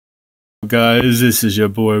guys? This is your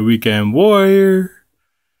boy Weekend Warrior,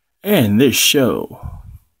 and this show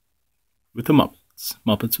with the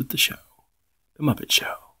Muppets with the Show, the Muppet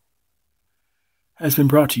Show, has been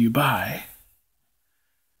brought to you by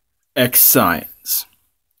X Science.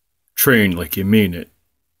 Train like you mean it.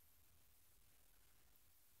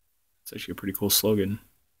 It's actually a pretty cool slogan.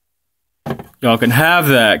 Y'all can have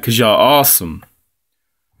that because y'all awesome.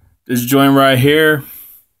 This joint right here,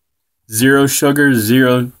 0 sugar,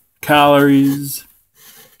 0 calories,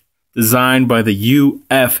 designed by the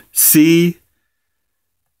UFC.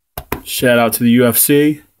 Shout out to the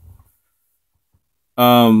UFC.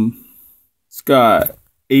 It's got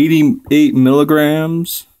 88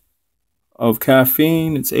 milligrams of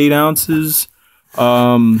caffeine. It's 8 ounces. It's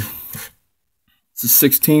a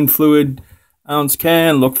 16 fluid ounce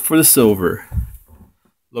can. Look for the silver.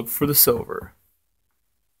 Look for the silver.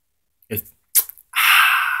 It's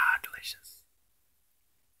delicious.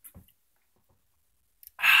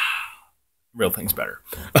 Real thing's better.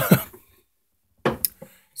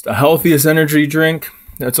 It's the healthiest energy drink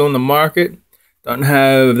that's on the market. Doesn't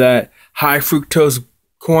have that high fructose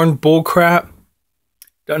corn bull crap.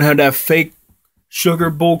 Doesn't have that fake sugar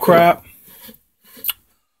bull crap.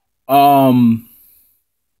 But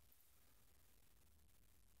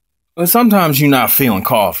sometimes you're not feeling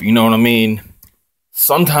coffee, you know what I mean?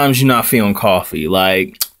 Sometimes you're not feeling coffee.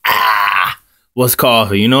 Like, what's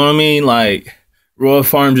coffee? You know what I mean? Like, Royal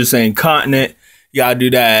Farm just ain't cutting it. You gotta do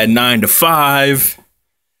that at 9 to 5.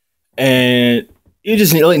 And you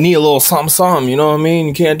just need a little something, you know what I mean?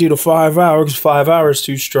 You can't do the 5 hours because 5 hours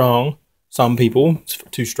too strong. Some people, it's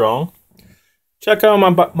too strong. Check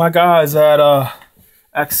out my guys at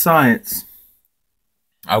X Science.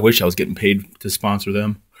 I wish I was getting paid to sponsor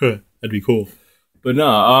them. That'd be cool. But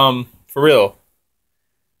no, for real.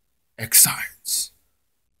 X Science.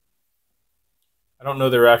 I don't know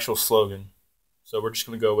their actual slogan, so we're just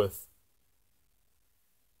gonna go with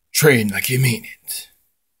train like you mean it.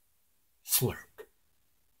 Slurp.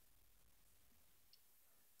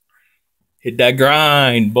 Hit that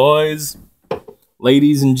grind, boys.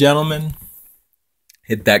 Ladies and gentlemen.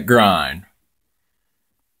 Hit that grind.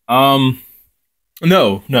 No.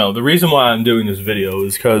 The reason why I'm doing this video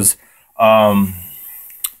is because, oh,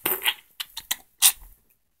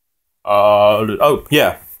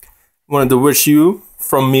 yeah. Wanted to wish you,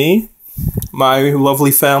 from me, my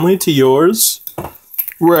lovely family, to yours,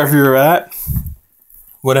 wherever you're at,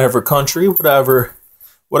 whatever country, whatever.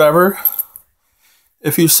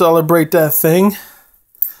 If you celebrate that thing,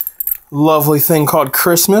 lovely thing called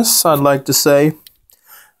Christmas, I'd like to say,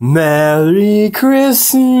 Merry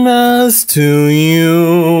Christmas to you.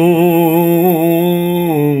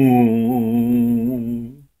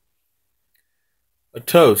 A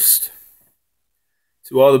toast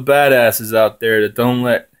to all the badasses out there that don't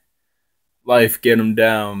let life get them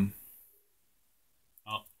down.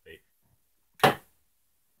 Oh, wait.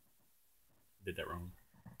 Did that wrong.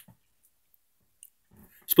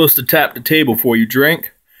 Supposed to tap the table before you drink. I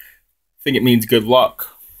think it means good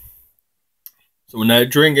luck. So when that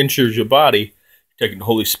drink enters your body, you're taking the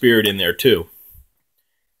Holy Spirit in there too.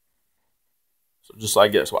 So just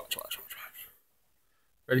like this. Watch.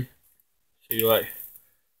 Ready? So you like,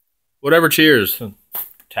 whatever, cheers.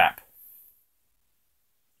 Tap.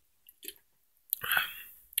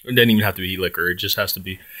 It doesn't even have to be liquor. It just has to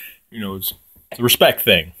be, it's a respect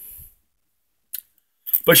thing.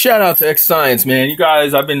 But shout out to X Science, man. You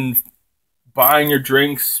guys, I've been buying your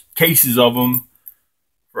drinks, cases of them,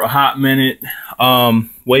 for a hot minute.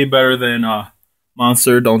 Way better than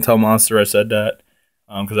Monster. Don't tell Monster I said that,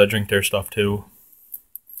 because I drink their stuff too.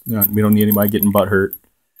 We don't need anybody getting butthurt.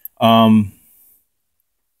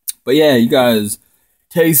 But yeah, you guys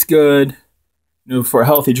taste good. For a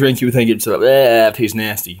healthy drink, you would think it's it tastes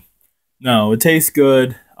nasty. No, it tastes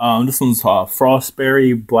good. This one's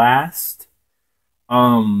Frostberry Blast.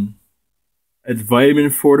 It's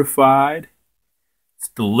vitamin fortified. It's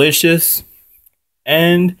delicious.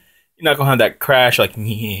 And you're not going to have that crash like,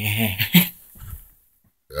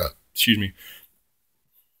 excuse me.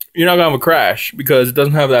 You're not going to have a crash because it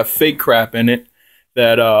doesn't have that fake crap in it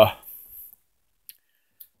that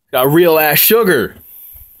got real ass sugar.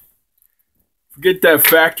 Forget that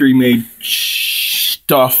factory made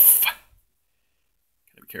stuff.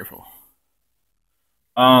 Gotta be careful.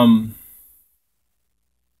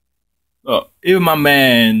 Even my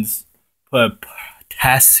man's put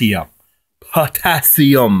potassium up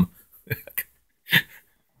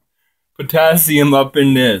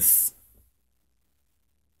in this.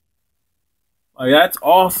 Like, that's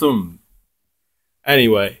awesome.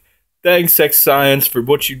 Anyway, thanks X Science for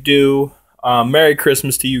what you do. Merry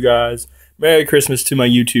Christmas to you guys. Merry Christmas to my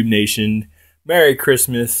YouTube nation. Merry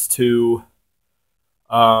Christmas to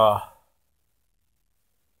the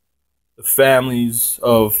families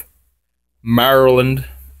of Maryland,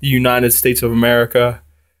 the United States of America,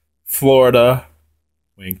 Florida,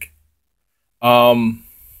 wink.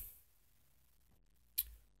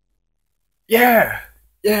 Yeah,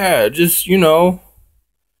 just, do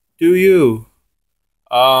you.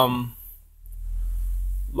 Love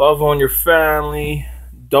on your family.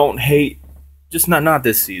 Don't hate. Just not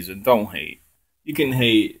this season. Don't hate. You can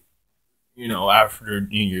hate, after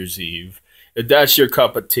New Year's Eve. If that's your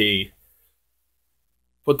cup of tea,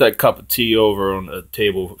 put that cup of tea over on the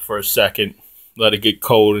table for a second. Let it get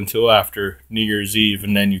cold until after New Year's Eve,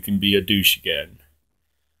 and then you can be a douche again.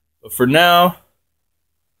 But for now,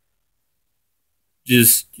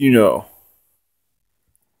 just,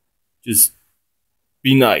 just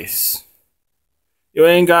be nice. You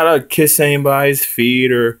ain't gotta kiss anybody's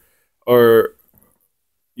feet or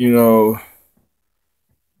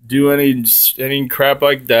do any crap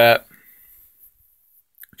like that.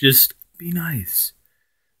 Just be nice.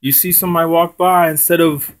 You see somebody walk by, instead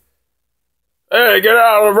of, "Hey, get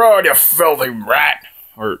out of the road, you filthy rat,"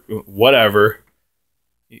 or whatever,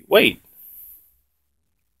 wait.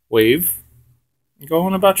 Wave. And go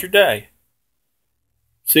on about your day.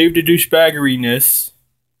 Save the douchebaggeriness,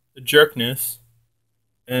 the jerkness,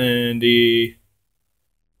 and the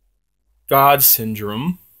God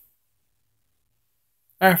syndrome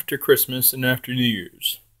after Christmas and after New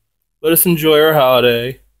Year's. Let us enjoy our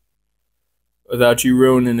holiday without you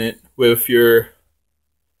ruining it with your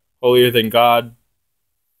holier than God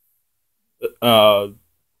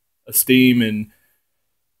esteem and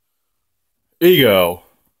ego.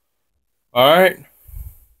 Alright?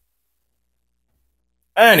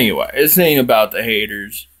 Anyway, this ain't about the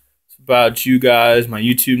haters. It's about you guys, my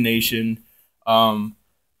YouTube nation. I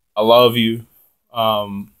love you.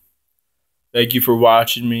 Thank you for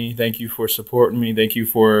watching me. Thank you for supporting me. Thank you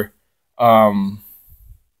for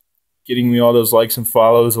getting me all those likes and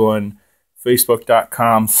follows on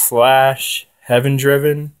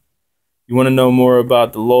Facebook.com/HeavenDriven. You want to know more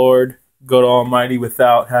about the Lord, God Almighty,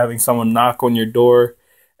 without having someone knock on your door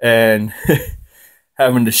and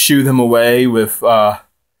having to shoo them away with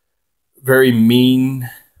very mean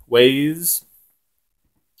ways.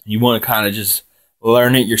 You want to kind of just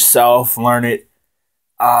learn it yourself, learn it,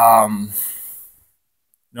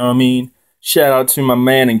 you know what I mean? Shout out to my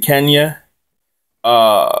man in Kenya.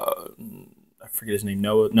 I forget his name,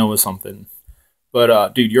 Noah something.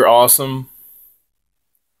 But dude, you're awesome.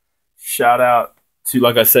 Shout out to,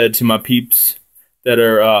 like I said, to my peeps that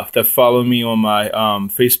are that follow me on my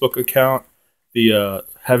Facebook account, the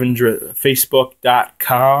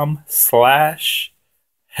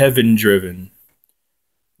Facebook.com/HeavenDriven.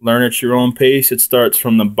 Learn at your own pace. It starts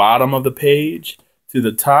from the bottom of the page to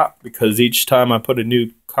the top, because each time I put a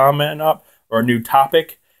new comment up or a new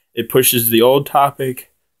topic, it pushes the old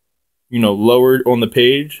topic, lower on the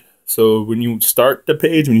page. So when you start the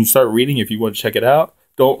page, when you start reading, if you want to check it out,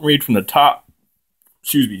 don't read from the top,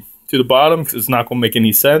 to the bottom, because it's not going to make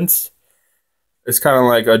any sense. It's kind of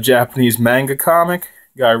like a Japanese manga comic.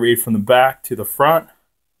 You got to read from the back to the front.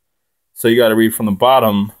 So you got to read from the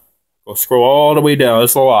bottom. Go scroll all the way down.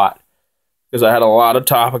 It's a lot, because I had a lot of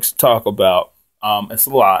topics to talk about. It's a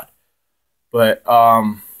lot. But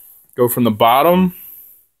go from the bottom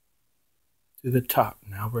to the top.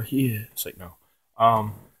 Now we're here. It's like, no.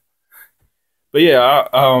 But yeah,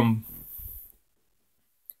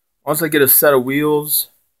 once I get a set of wheels,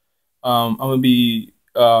 I'm going to be,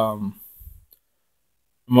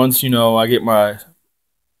 once, I get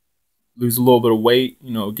lose a little bit of weight,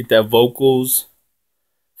 get that vocals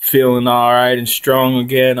feeling all right and strong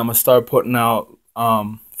again, I'm going to start putting out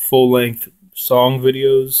full-length song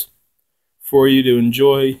videos for you to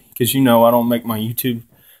enjoy, because, I don't make my YouTube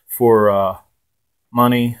for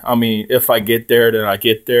money. I mean, if I get there, then I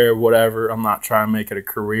get there, whatever. I'm not trying to make it a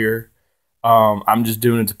career. I'm just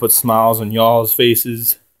doing it to put smiles on y'all's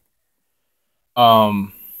faces.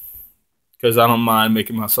 Because I don't mind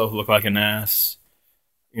making myself look like an ass.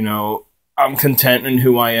 I'm content in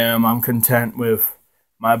who I am. I'm content with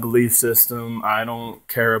my belief system. I don't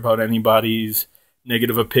care about anybody's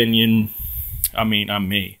negative opinion. I mean, I'm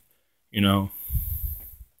me,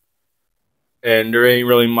 And there ain't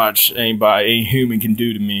really much any human can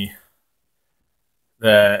do to me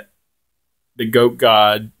that the goat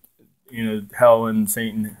god, hell and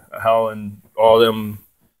Satan, hell and all them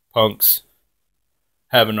punks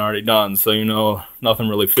haven't already done. So, nothing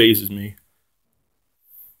really phases me.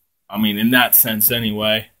 I mean, in that sense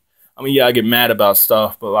anyway. I mean, yeah, I get mad about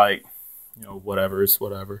stuff, but whatever, it's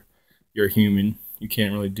whatever. You're human. You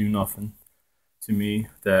can't really do nothing. to me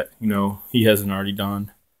that, you know, he hasn't already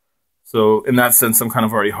done. So in that sense, I'm kind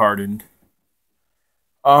of already hardened.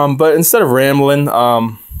 But instead of rambling,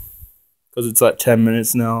 because it's like 10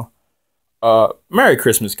 minutes now, Merry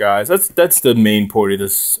Christmas, guys. That's the main point of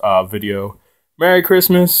this video. Merry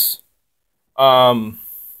Christmas.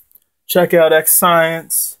 Check out X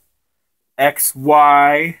Science,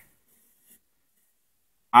 XYIENCE.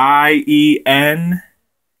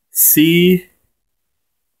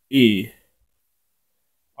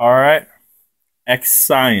 All right, X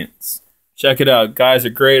Science. Check it out. Guys are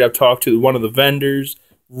great. I've talked to one of the vendors.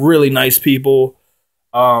 Really nice people.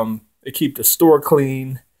 They keep the store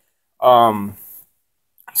clean. Some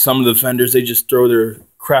of the vendors, they just throw their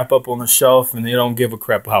crap up on the shelf and they don't give a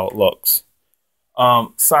crap how it looks.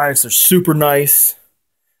 Science are super nice.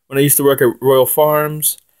 When I used to work at Royal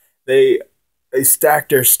Farms, they stack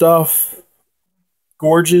their stuff.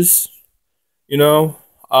 Gorgeous, you know.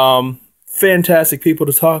 Fantastic people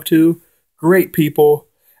to talk to. Great people.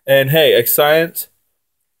 And hey, X Science,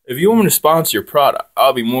 if you want me to sponsor your product,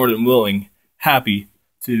 I'll be more than willing, happy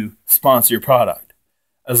to sponsor your product.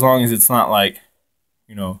 As long as it's not like,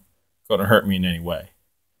 you know, going to hurt me in any way.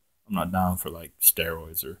 I'm not down for like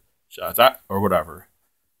steroids or shots or whatever.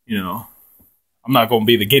 You know, I'm not going to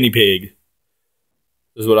be the guinea pig.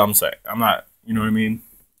 Is what I'm saying. I'm not, you know what I mean?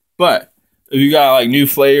 But if you got like new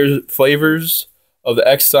flavors of the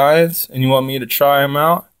X Science and you want me to try them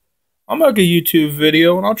out, I'll make a YouTube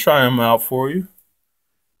video and I'll try them out for you.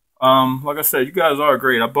 Like I said, you guys are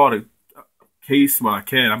great. I bought a case when I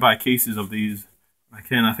can. I buy cases of these. I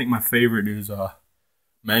can. I think my favorite is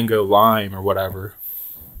mango lime or whatever.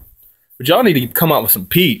 But y'all need to come out with some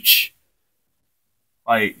peach.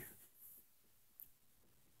 Like,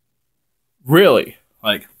 really,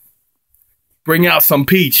 like, bring out some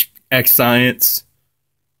peach, X Science.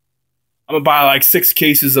 I'm gonna buy like 6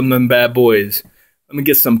 cases of them bad boys. Let me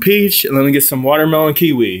get some peach and let me get some watermelon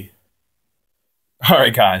kiwi. All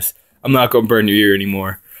right, guys, I'm not gonna burn your ear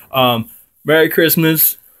anymore. Merry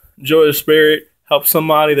Christmas. Enjoy the spirit. Help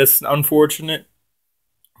somebody that's unfortunate.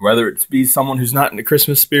 Whether it be someone who's not in the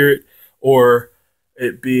Christmas spirit or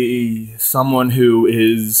it be someone who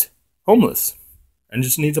is homeless and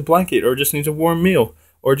just needs a blanket or just needs a warm meal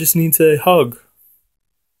or just needs a hug.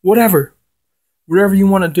 Whatever you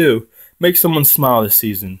want to do. Make someone smile this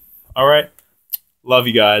season. All right? Love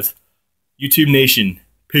you guys. YouTube Nation.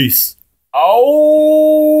 Peace. Oh.